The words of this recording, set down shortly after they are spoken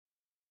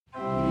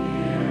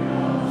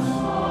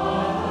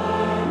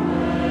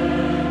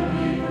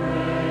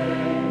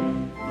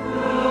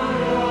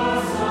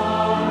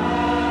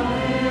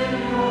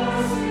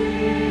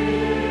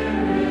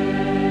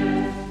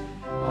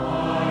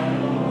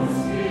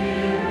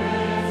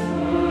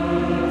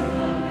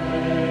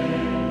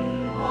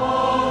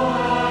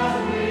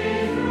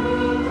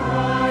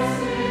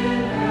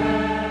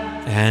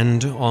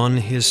on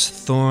his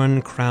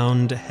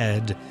thorn-crowned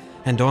head,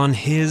 and on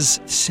his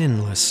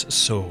sinless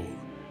soul.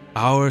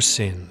 Our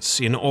sins,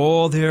 in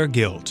all their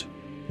guilt,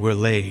 were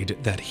laid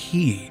that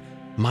he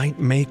might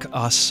make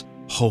us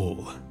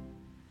whole.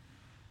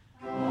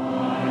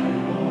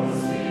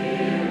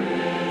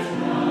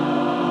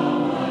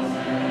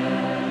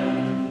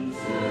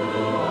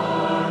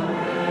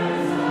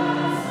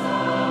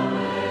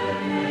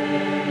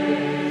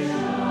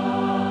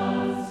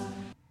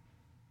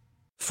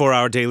 For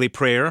our daily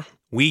prayer,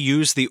 we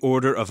use the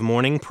order of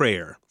morning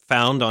prayer,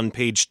 found on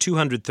page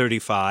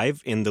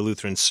 235 in the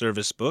Lutheran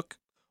Service Book,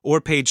 or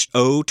page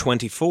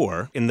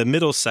 024 in the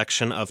middle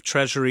section of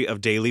Treasury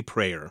of Daily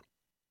Prayer.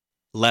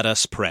 Let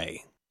us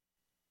pray.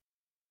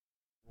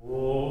 O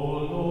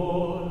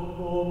Lord,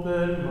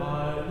 open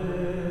my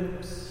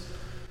lips,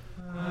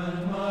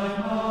 and my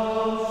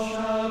mouth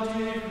shall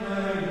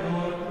declare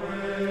your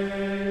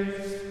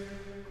praise.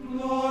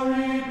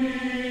 Glory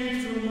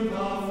be to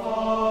the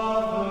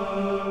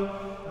Father,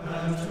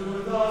 and to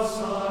the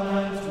Son,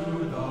 and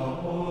to the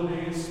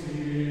Holy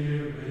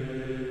Spirit,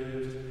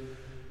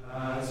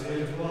 as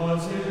it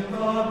was in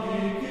the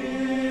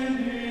beginning,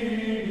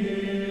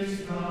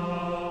 is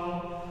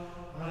now,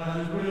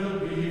 and will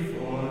be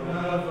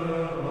forever.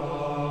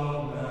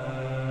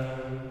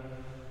 Amen.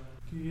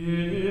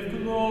 Give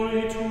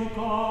glory to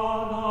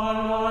God, our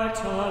light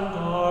and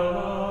our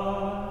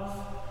life.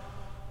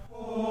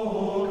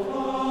 Oh,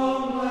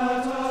 come,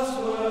 let us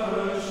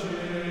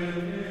worship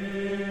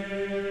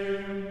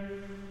Him.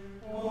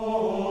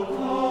 Oh,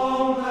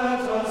 come,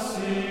 let us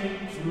sing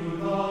to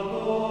the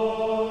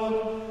Lord.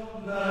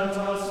 Let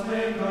us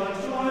make a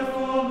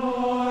joyful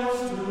noise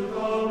to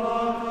the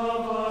rock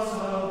of our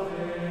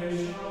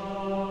salvation.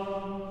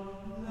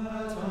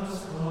 Let us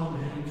come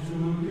into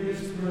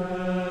His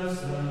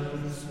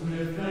presence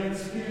with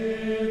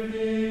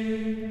thanksgiving.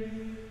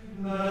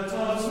 Let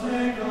us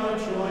make a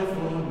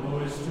joyful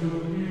noise to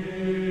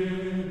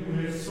Him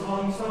with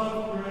songs of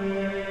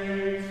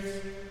praise.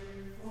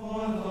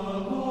 For the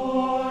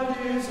Lord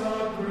is a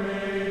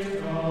great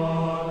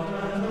God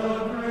and a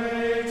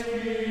great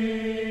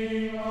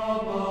King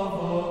above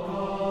all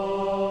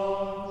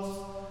gods.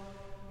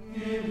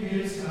 In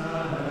His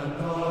hand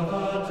are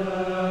the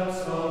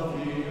depths of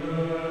the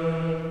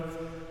earth.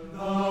 The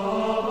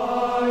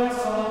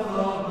heights of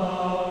the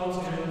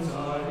mountains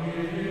are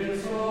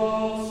His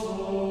also.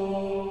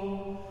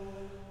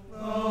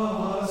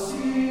 The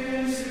sea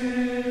is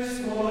His,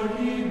 for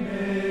He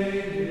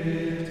made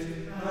it,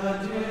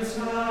 and His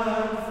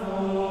hand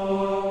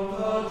formed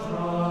the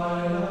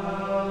dry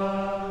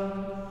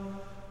land.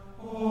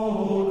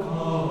 Oh,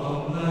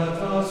 come, let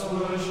us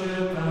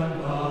worship and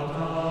bow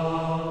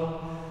down.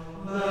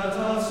 Let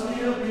us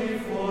kneel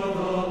before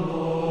the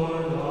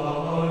Lord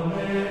our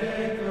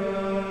Maker.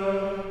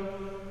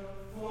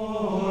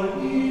 For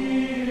He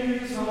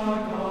is our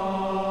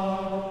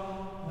God,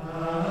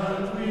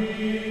 and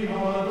we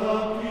are the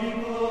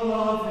people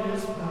of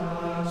His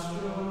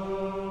pasture,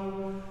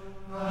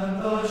 and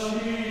the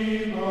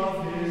sheep of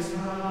His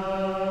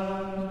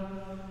hand.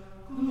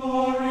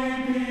 Glory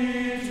be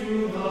to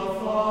the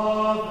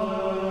Father,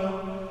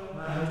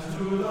 and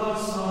to the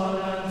Son,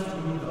 and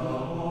to the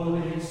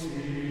Holy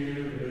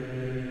Spirit,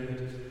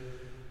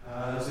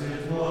 as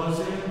it was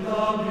in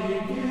the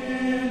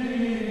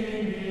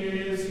beginning,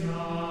 is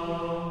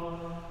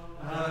now,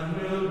 and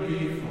will be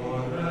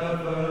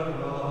forever.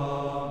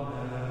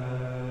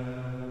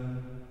 Amen.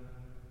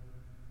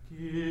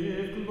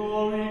 Give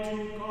glory to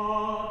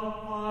God,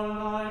 our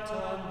light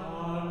and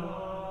our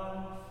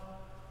life.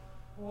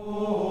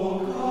 Oh,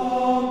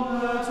 come,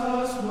 let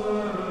us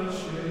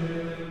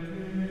worship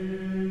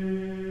Him.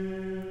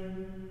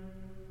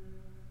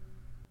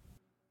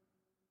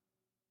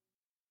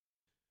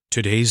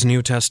 Today's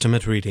New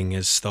Testament reading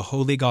is the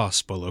Holy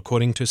Gospel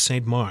according to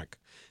St. Mark,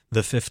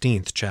 the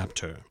 15th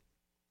chapter.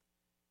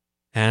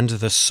 And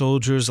the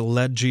soldiers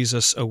led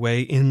Jesus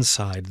away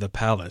inside the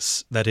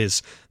palace, that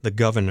is, the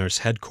governor's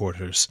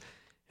headquarters,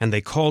 and they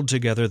called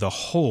together the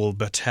whole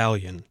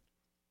battalion.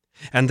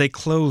 And they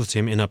clothed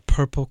him in a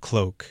purple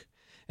cloak,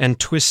 and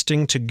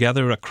twisting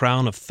together a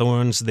crown of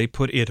thorns, they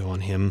put it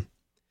on him.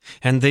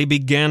 And they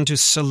began to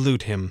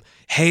salute him,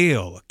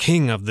 "Hail,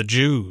 King of the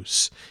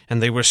Jews!"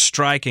 And they were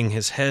striking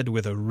his head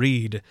with a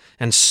reed,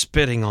 and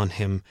spitting on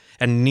him,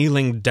 and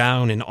kneeling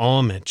down in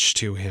homage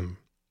to him.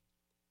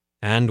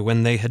 And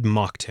when they had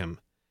mocked him,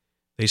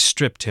 they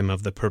stripped him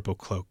of the purple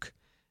cloak,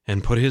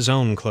 and put his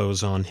own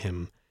clothes on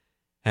him,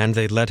 and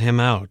they led him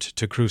out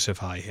to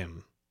crucify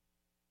him.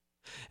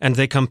 And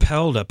they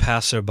compelled a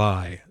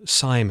passer-by,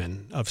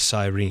 Simon of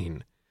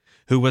Cyrene,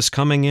 who was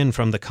coming in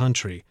from the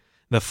country,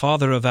 the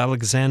father of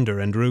Alexander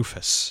and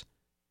Rufus,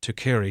 to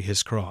carry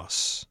his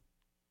cross.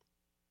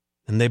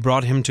 And they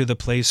brought him to the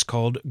place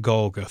called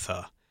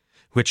Golgotha,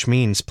 which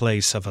means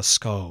place of a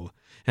skull,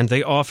 and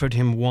they offered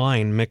him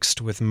wine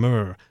mixed with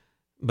myrrh,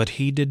 but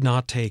he did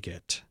not take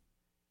it.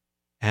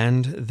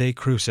 And they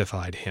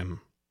crucified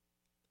him,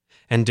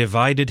 and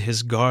divided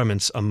his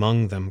garments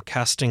among them,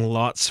 casting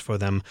lots for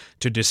them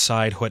to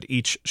decide what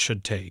each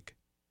should take.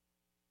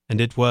 and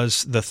it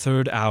was the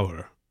 3rd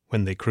hour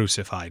when they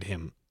crucified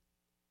him.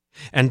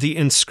 And the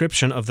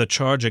inscription of the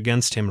charge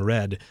against him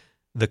read,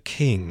 "The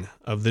King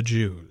of the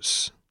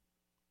Jews."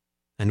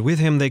 And with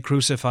him they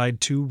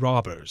crucified 2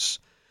 robbers,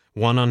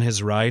 one on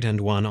his right and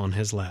one on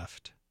his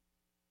left.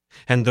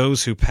 And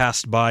those who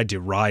passed by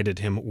derided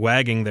him,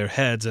 wagging their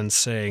heads and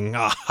saying,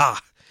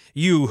 "Aha!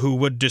 You who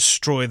would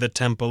destroy the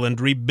temple and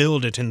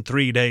rebuild it in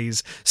 3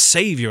 days,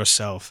 save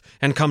yourself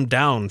and come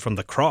down from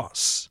the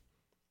cross."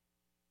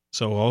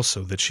 So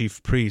also the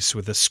chief priests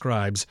with the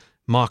scribes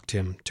mocked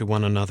him to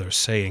one another,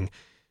 saying,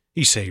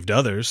 "He saved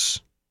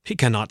others. He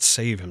cannot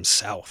save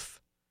himself.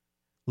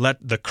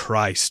 Let the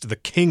Christ, the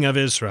King of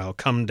Israel,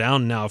 come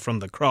down now from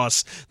the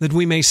cross, that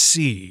we may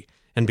see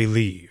and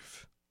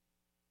believe."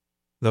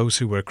 Those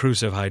who were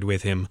crucified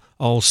with him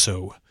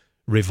also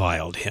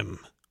reviled him.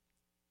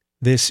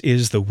 This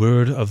is the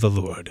word of the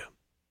Lord.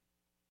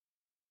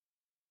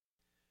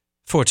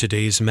 For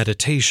today's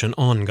meditation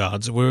on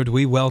God's Word,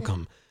 we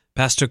welcome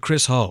Pastor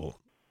Chris Hull.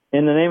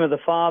 In the name of the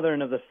Father,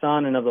 and of the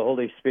Son, and of the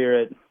Holy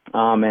Spirit.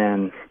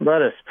 Amen.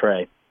 Let us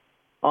pray.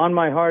 On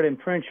my heart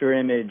imprint your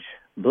image,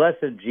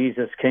 blessed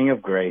Jesus, King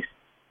of grace,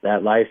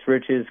 that life's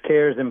riches,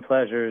 cares, and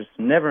pleasures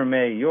never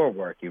may your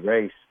work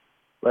erase.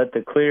 Let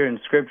the clear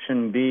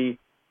inscription be,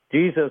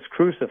 Jesus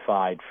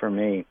crucified for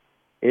me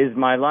is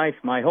my life,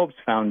 my hope's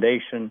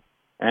foundation,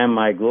 and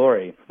my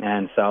glory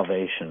and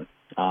salvation.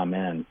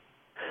 Amen.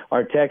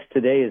 Our text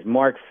today is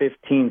Mark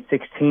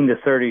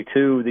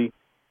 15:16-32, the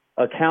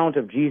account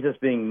of Jesus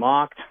being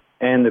mocked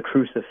and the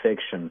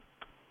crucifixion.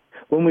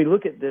 When we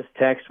look at this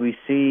text, we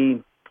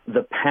see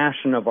the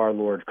passion of our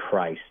Lord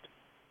Christ.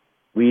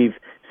 We've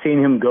seen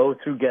him go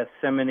through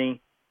Gethsemane,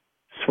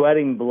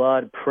 sweating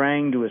blood,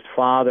 praying to his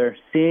Father,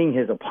 seeing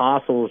his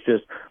apostles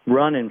just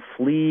run and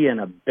flee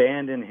and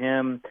abandon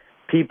him,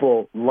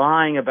 people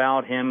lying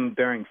about him,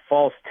 bearing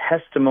false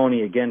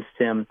testimony against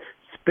him,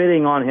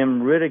 spitting on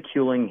him,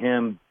 ridiculing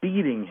him,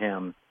 beating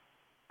him.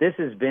 This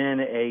has been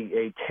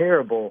a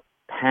terrible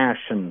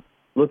passion,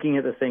 looking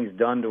at the things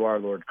done to our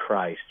Lord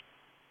Christ.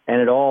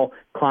 And it all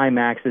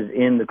climaxes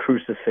in the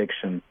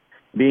crucifixion,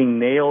 being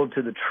nailed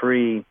to the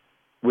tree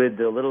with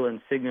the little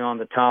insignia on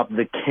the top,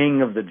 the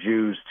King of the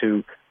Jews,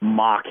 to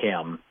mock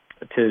him,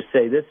 to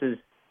say, this is,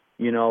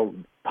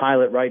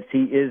 Pilate writes,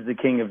 he is the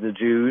King of the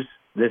Jews.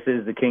 This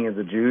is the King of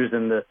the Jews.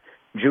 And the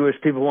Jewish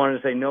people wanted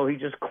to say, no, he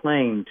just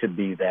claimed to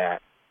be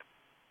that.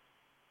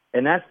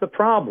 And that's the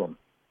problem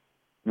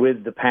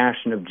with the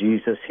passion of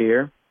Jesus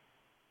here,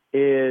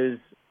 is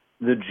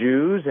the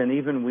Jews, and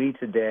even we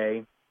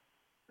today,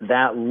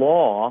 that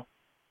law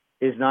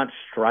is not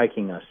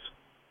striking us.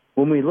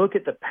 When we look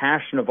at the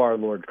passion of our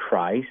Lord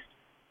Christ,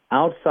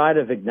 outside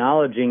of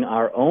acknowledging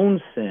our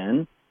own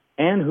sin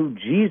and who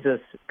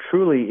Jesus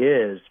truly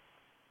is,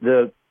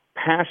 the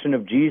passion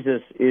of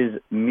Jesus is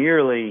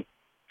merely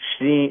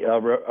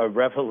a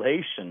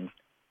revelation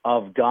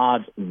of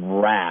God's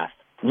wrath.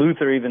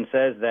 Luther even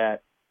says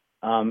that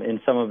in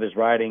some of his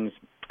writings,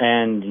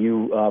 and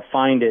you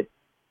find it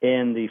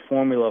in the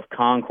Formula of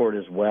Concord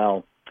as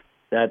well,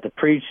 that the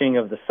preaching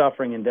of the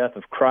suffering and death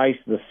of Christ,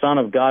 the Son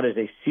of God, is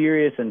a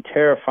serious and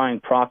terrifying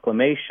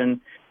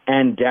proclamation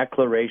and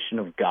declaration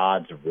of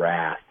God's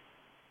wrath.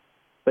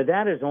 But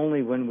that is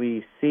only when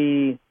we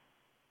see,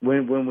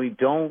 when we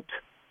don't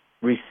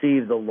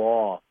receive the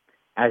law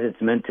as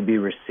it's meant to be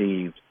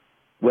received.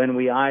 When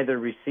we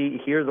either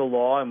hear the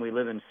law and we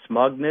live in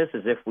smugness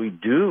as if we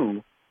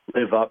do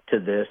live up to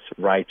this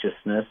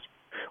righteousness,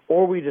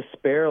 or we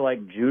despair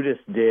like Judas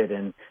did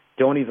and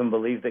don't even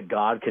believe that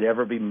God could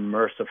ever be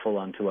merciful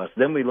unto us.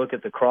 Then we look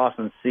at the cross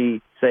and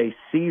say,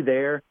 see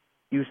there,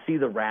 you see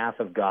the wrath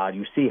of God.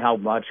 You see how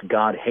much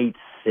God hates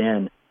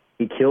sin.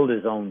 He killed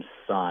his own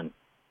Son.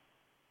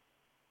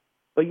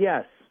 But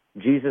yes,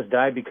 Jesus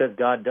died because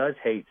God does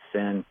hate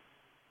sin.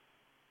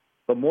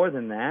 But more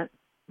than that,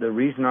 the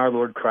reason our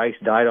Lord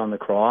Christ died on the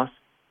cross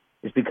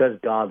is because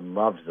God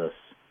loves us,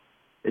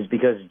 is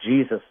because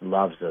Jesus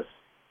loves us.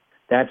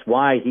 That's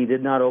why he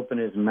did not open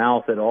his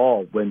mouth at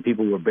all when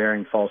people were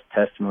bearing false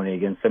testimony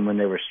against him, when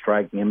they were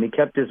striking him. He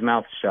kept his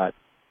mouth shut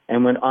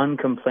and went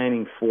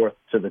uncomplaining forth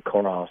to the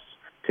cross,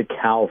 to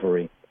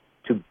Calvary,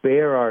 to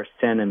bear our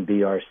sin and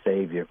be our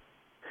Savior.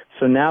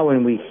 So now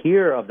when we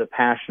hear of the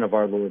passion of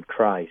our Lord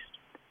Christ,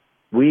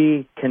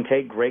 we can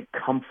take great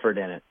comfort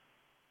in it,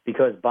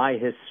 because by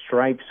his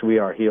stripes we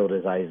are healed,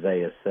 as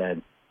Isaiah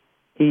said.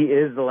 He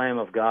is the Lamb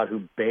of God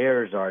who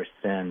bears our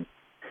sin.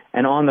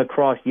 And on the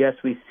cross, yes,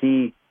 we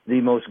see the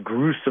most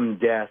gruesome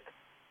death,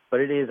 but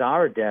it is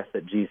our death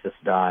that Jesus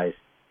dies.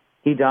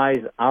 He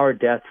dies our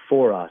death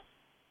for us,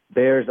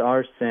 bears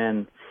our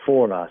sin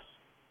for us,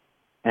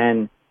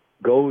 and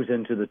goes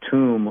into the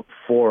tomb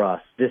for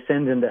us,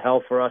 descends into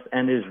hell for us,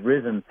 and is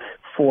risen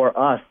for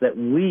us, that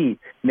we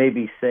may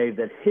be saved,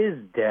 that his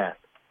death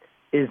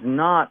is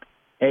not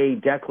a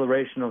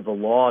declaration of the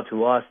law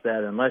to us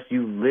that unless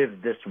you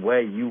live this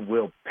way, you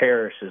will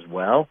perish as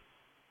well.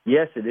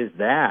 Yes, it is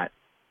that,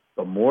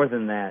 but more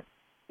than that,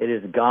 it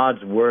is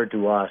God's word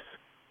to us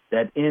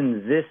that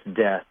in this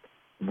death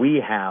we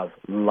have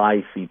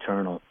life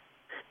eternal.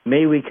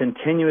 May we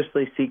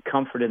continuously seek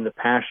comfort in the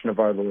passion of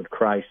our Lord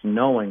Christ,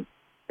 knowing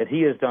that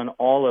he has done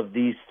all of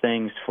these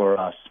things for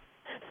us,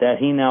 that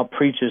he now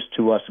preaches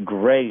to us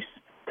grace,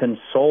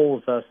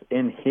 consoles us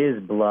in his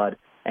blood,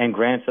 and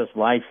grants us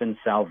life and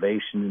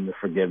salvation in the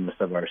forgiveness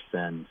of our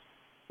sins.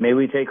 May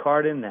we take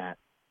heart in that.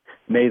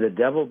 May the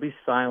devil be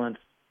silenced,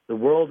 the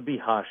world be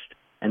hushed,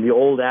 and the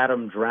old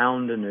Adam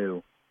drowned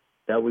anew,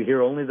 that we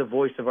hear only the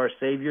voice of our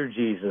Savior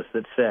Jesus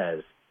that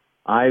says,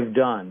 I've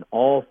done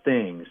all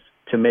things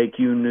to make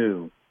you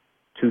new,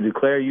 to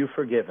declare you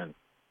forgiven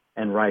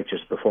and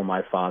righteous before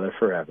my Father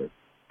forever.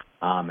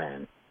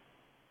 Amen.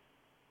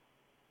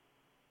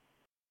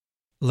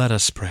 Let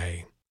us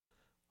pray.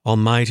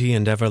 Almighty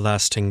and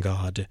everlasting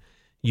God,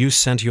 you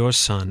sent your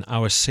Son,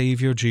 our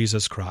Savior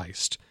Jesus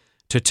Christ,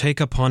 to take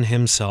upon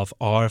himself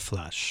our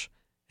flesh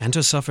and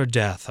to suffer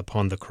death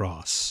upon the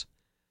cross.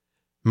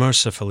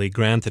 Mercifully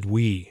grant that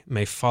we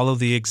may follow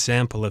the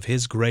example of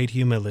his great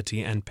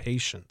humility and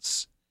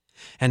patience,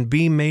 and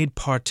be made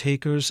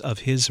partakers of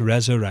his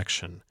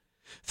resurrection,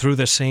 through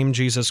the same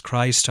Jesus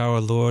Christ our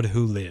Lord,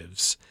 who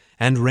lives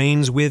and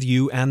reigns with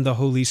you and the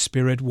Holy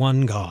Spirit,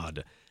 one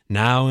God,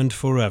 now and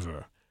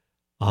forever.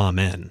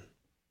 Amen.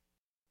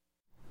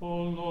 O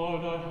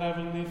Lord, our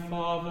heavenly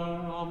Father,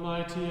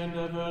 almighty and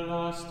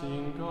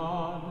everlasting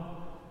God,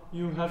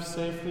 you have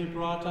safely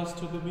brought us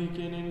to the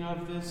beginning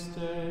of this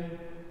day.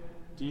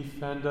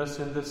 Defend us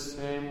in the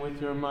same with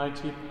your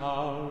mighty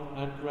power,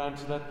 and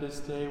grant that this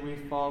day we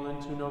fall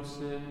into no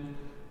sin,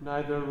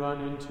 neither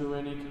run into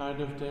any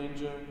kind of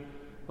danger,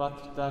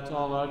 but that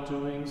all our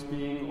doings,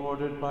 being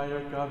ordered by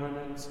your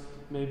governance,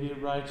 may be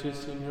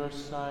righteous in your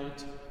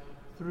sight.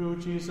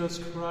 Through Jesus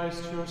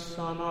Christ, your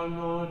Son, our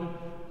Lord,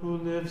 who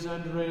lives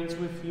and reigns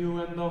with you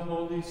and the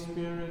Holy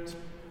Spirit,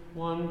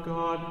 one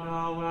God,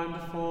 now and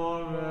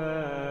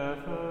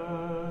forever.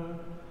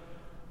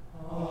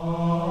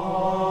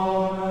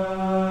 Amen.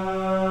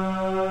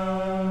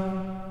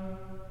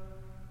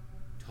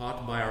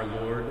 Taught by our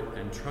Lord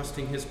and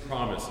trusting his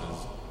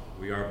promises,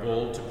 we are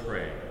bold to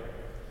pray.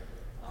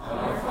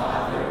 Our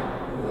Father,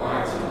 who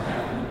art in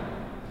heaven,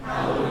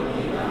 hallowed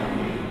be thy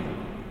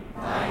name.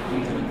 Thy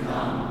kingdom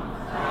come,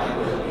 thy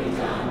will be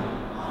done,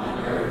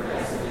 on earth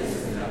as it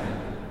is in heaven.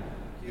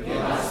 Give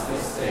us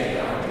this day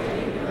our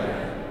daily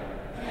bread,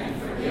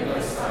 and forgive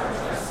us our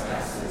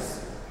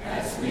trespasses,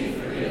 as we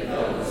forgive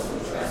those who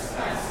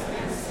trespass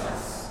against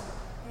us.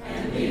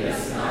 And lead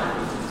us not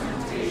into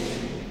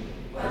temptation,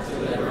 but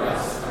deliver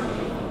us from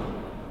evil.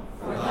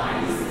 For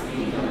thine is the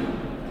kingdom,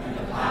 and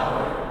the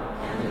power,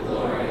 and the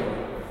glory,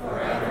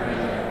 forever and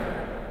ever.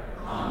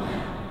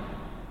 Amen.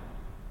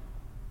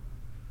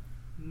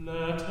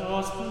 Let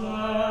us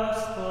bless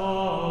the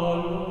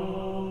Lord.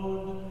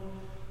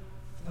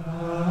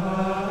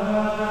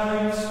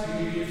 Thanks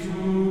be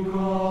to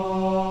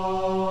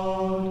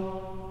God.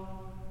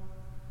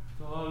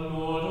 The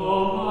Lord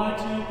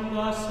Almighty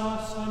bless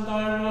us and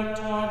direct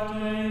our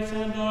gaze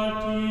and our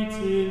deeds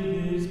in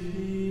his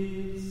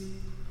peace.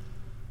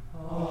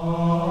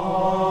 Amen.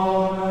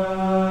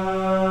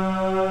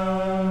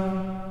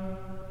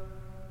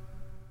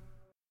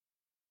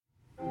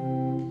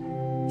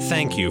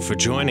 Thank you for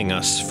joining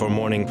us for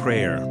morning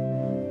prayer.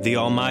 The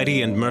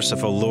Almighty and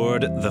merciful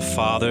Lord, the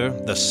Father,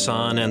 the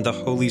Son, and the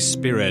Holy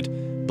Spirit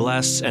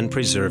bless and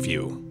preserve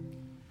you.